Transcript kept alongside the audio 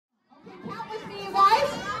with me, you guys?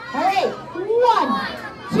 All right. 1,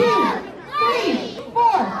 2, 3, 4,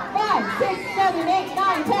 5, 6, 7, 8,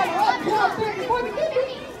 9, 10, 11, 12, 13, 14,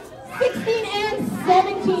 15, 16, and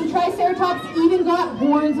 17 Triceratops even got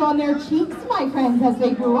horns on their cheeks, my friends, as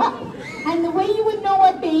they grew up. And the way you would know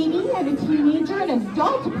a baby and a teenager and an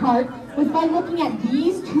adult apart was by looking at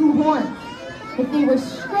these two horns. If they were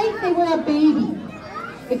straight, they were a baby.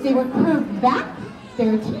 If they were curved back,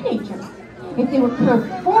 they're a teenager. If they were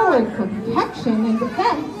curved forward for protection and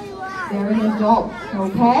defense, they're an adult,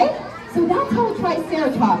 okay? So that's how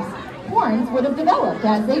Triceratops horns would have developed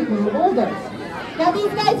as they grew older. Now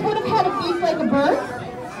these guys would have had a beak like a bird.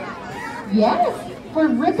 Yes, for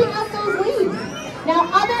ripping up those leaves. Now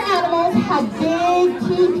other animals had big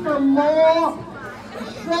teeth for more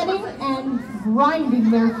shredding and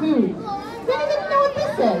grinding their food. Does anybody know what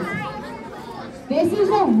this is? This is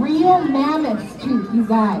a real mammoth's tooth, you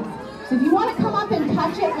guys. So if you want to come up and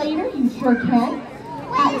touch it later, you sure can.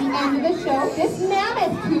 At the end of the show, this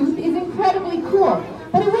mammoth tooth is incredibly cool,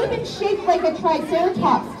 but it would have been shaped like a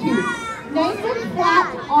Triceratops tooth. Nice and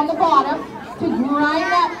flat on the bottom to grind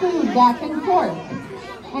that food back and forth.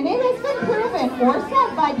 And it has been proven or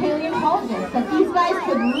said by paleontologists that these guys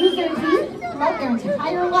could lose their teeth throughout their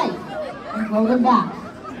entire life and grow them back.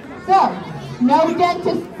 So, no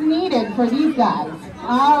dentist needed for these guys.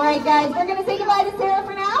 All right, guys, we're going to say goodbye to Sarah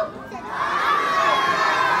for now.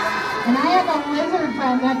 And I have a lizard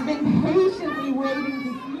friend that's been patiently waiting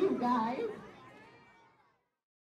to